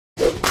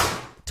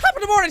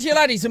Top of the morning to you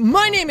laddies,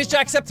 my name is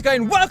JackSepticEye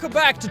and welcome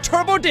back to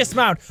Turbo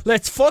Dismount.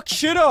 Let's fuck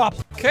shit up.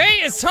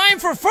 Okay, it's time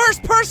for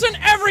first person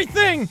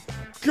everything.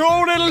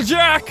 Go little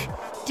Jack,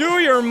 do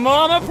your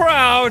mama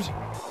proud.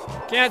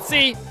 Can't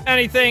see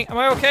anything, am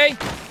I okay?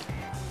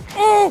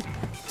 Oh,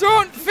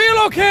 don't feel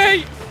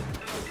okay.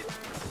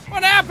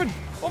 What happened?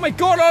 Oh my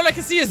god, all I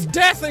can see is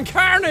death and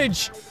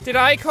carnage. Did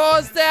I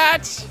cause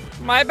that?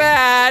 My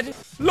bad.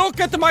 Look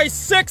at my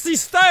sexy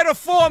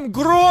styrofoam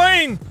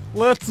groin.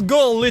 Let's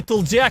go,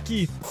 little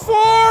Jackie.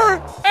 For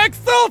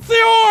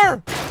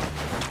Excelsior!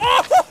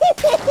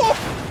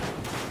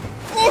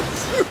 Oh,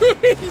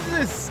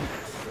 Jesus!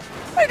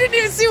 I didn't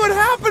even see what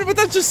happened, but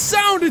that just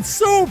sounded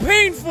so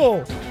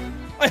painful.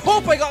 I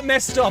hope I got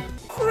messed up.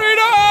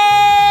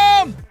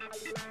 Freedom!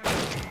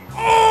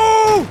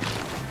 Oh!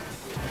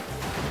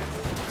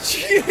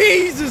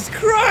 Jesus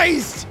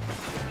Christ!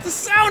 The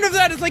sound of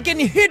that is like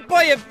getting hit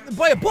by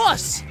a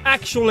bus,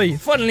 actually,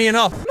 funnily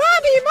enough. Mommy!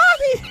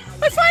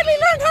 I finally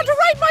learned how to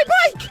ride my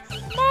bike!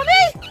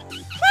 Mommy!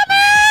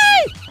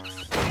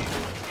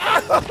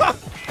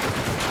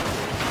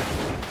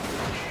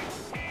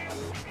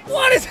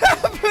 What is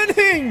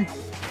happening?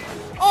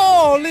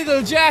 Oh,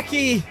 little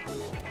Jackie.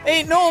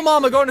 Ain't no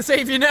mama gonna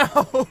save you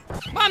now.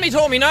 Mommy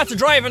told me not to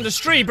drive on the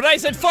street, but I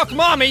said fuck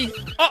mommy.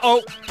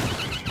 Uh-oh.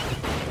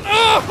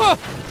 Oh!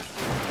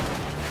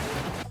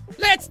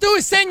 Let's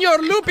do Senor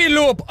Loopy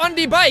Loop on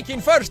the bike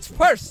in first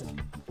person.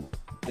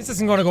 This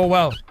isn't gonna go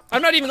well.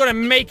 I'm not even gonna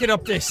make it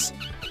up this.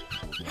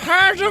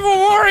 Heart of a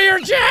warrior,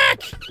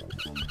 Jack!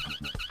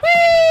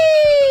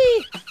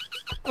 Whee!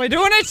 Am I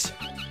doing it?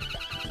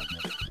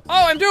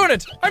 Oh, I'm doing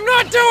it! I'm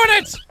not doing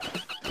it!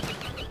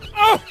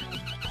 Oh!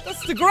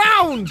 That's the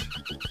ground!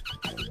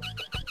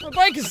 My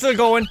bike is still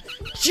going.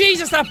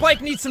 Jesus, that bike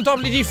needs some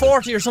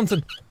WD-40 or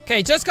something.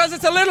 Okay, just cause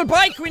it's a little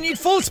bike, we need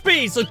full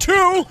speed, so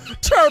 2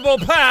 turbo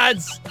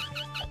pads.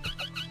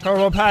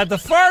 Turbo pad the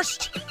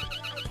first.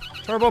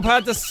 Turbo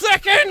pad the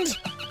second.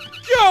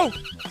 Go!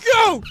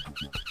 Go!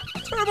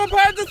 Turbo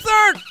pad the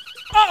third.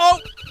 Uh-oh.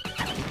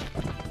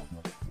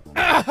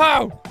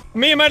 Ow!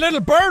 Me and my little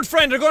bird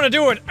friend are gonna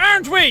do it,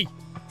 aren't we?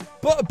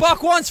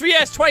 Buck once for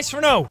yes, twice for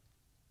no.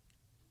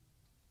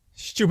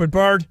 Stupid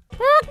bird.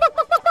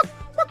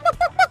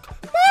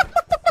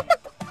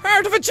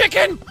 Heart of a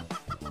chicken!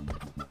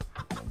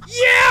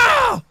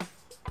 Yeah!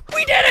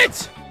 We did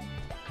it!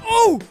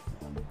 Oh!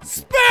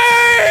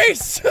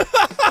 Space!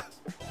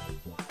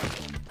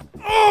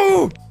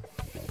 Oh!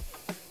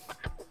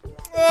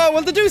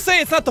 Well, they do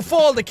say it's not the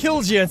fall that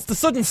kills you, it's the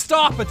sudden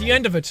stop at the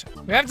end of it.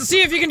 We have to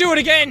see if you can do it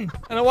again,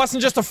 and it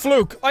wasn't just a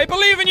fluke. I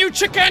believe in you,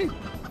 chicken!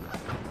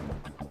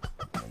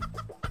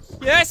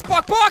 Yes,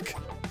 Buck!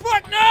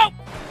 But no!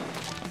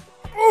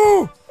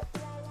 Ooh!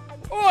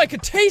 Oh, I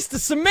could taste the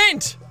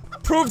cement!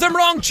 Prove them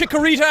wrong,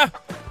 Chikorita!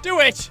 Do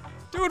it!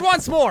 Do it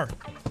once more!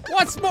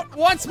 Once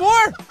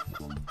more?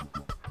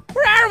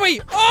 Where are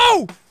we?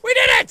 Oh! We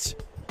did it!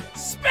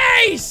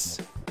 Space!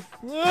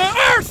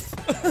 Earth!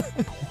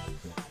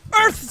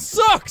 Earth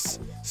sucks!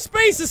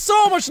 Space is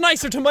so much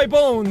nicer to my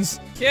bones.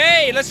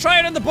 Okay, let's try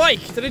it on the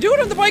bike. Did I do it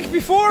on the bike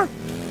before?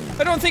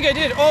 I don't think I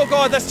did. Oh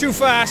god, that's too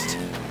fast.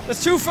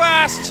 That's too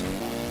fast.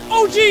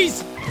 Oh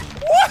jeez!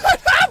 What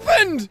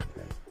happened?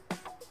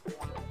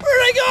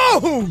 Where'd I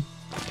go?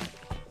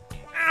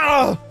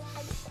 Ow!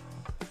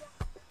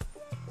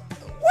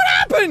 What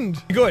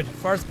happened? Good.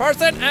 First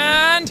person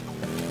and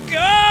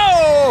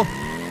go!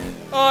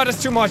 Oh,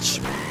 that's too much.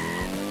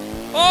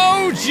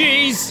 Oh,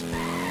 jeez.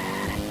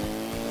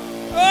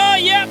 Oh,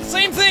 yeah,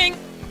 same thing.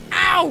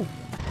 Ow!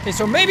 Okay,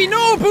 so maybe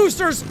no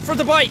boosters for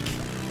the bike.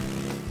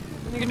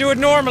 You can do it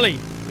normally.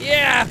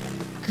 Yeah.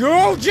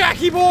 Go,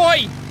 Jackie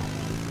boy!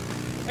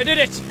 I did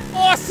it.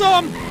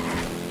 Awesome!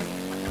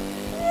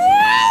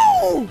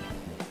 Woo!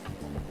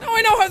 Now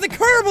I know how the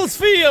Kerbals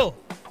feel!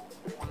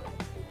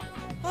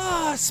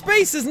 Ah,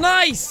 space is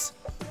nice!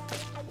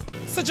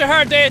 Such a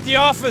hard day at the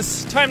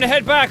office. Time to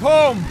head back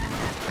home.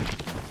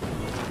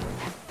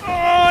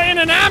 Oh, in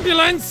an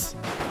ambulance?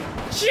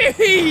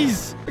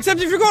 Jeez! Except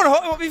if you're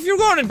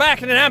going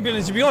back in an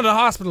ambulance, you'd be going to the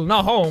hospital,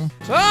 not home.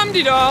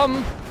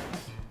 Dum-de-dum!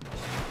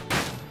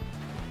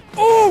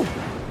 Oh!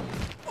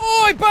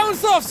 Oh, I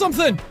bounced off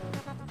something!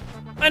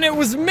 And it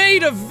was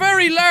made of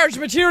very large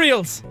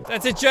materials.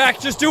 That's it, Jack.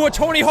 Just do what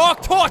Tony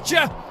Hawk taught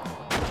ya.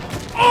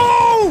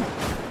 Oh!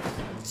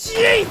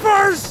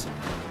 Jeepers!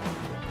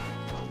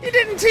 He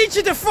didn't teach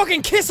you to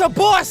fucking kiss a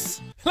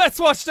bus! Let's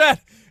watch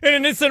that in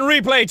an instant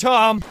replay,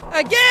 Tom.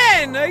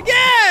 Again!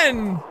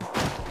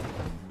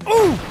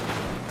 Ooh!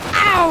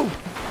 Ow!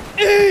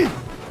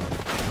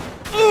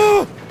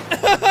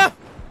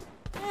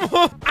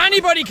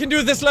 Anybody can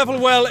do this level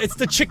well, it's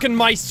the Chicken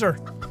Meister.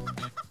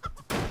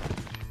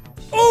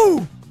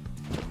 Ooh!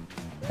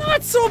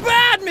 Not so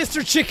bad,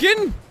 Mr.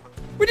 Chicken!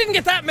 We didn't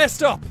get that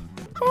messed up.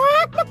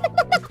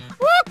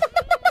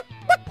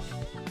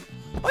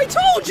 I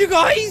told you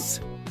guys!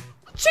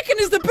 Chicken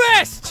is the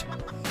best!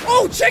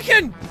 Oh,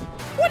 Chicken!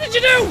 What did you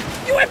do?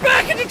 You went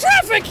back into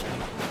traffic!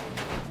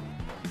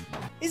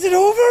 Is it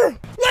over?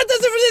 Well,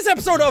 that's it for this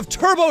episode of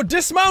Turbo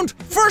Dismount,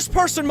 first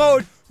person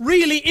mode,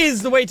 really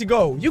is the way to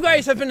go. You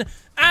guys have been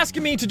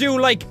asking me to do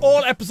like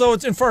all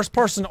episodes in first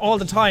person all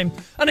the time,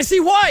 and I see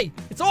why.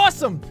 It's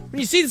awesome when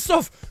you see the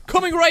stuff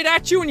coming right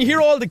at you and you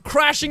hear all the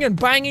crashing and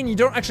banging. You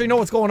don't actually know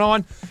what's going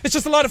on. It's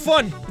just a lot of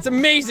fun. It's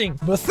amazing.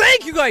 But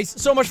thank you guys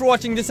so much for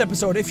watching this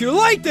episode. If you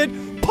liked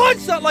it,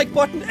 punch that like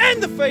button in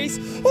the face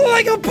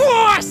like a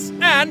boss,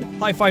 and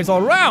high fives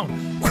all around.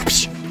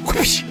 Whoosh,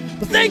 whoosh.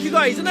 But thank you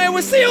guys, and I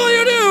will see all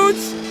you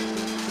dudes.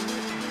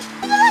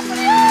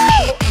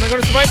 Oh, am I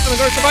gonna survive? Am I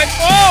gonna survive?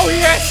 Oh,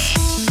 yes!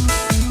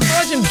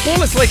 Dodging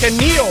bullets like a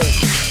Neo.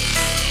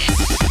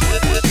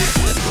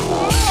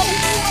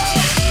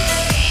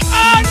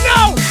 Oh,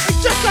 no! I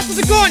just got to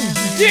the gun,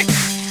 you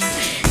dick!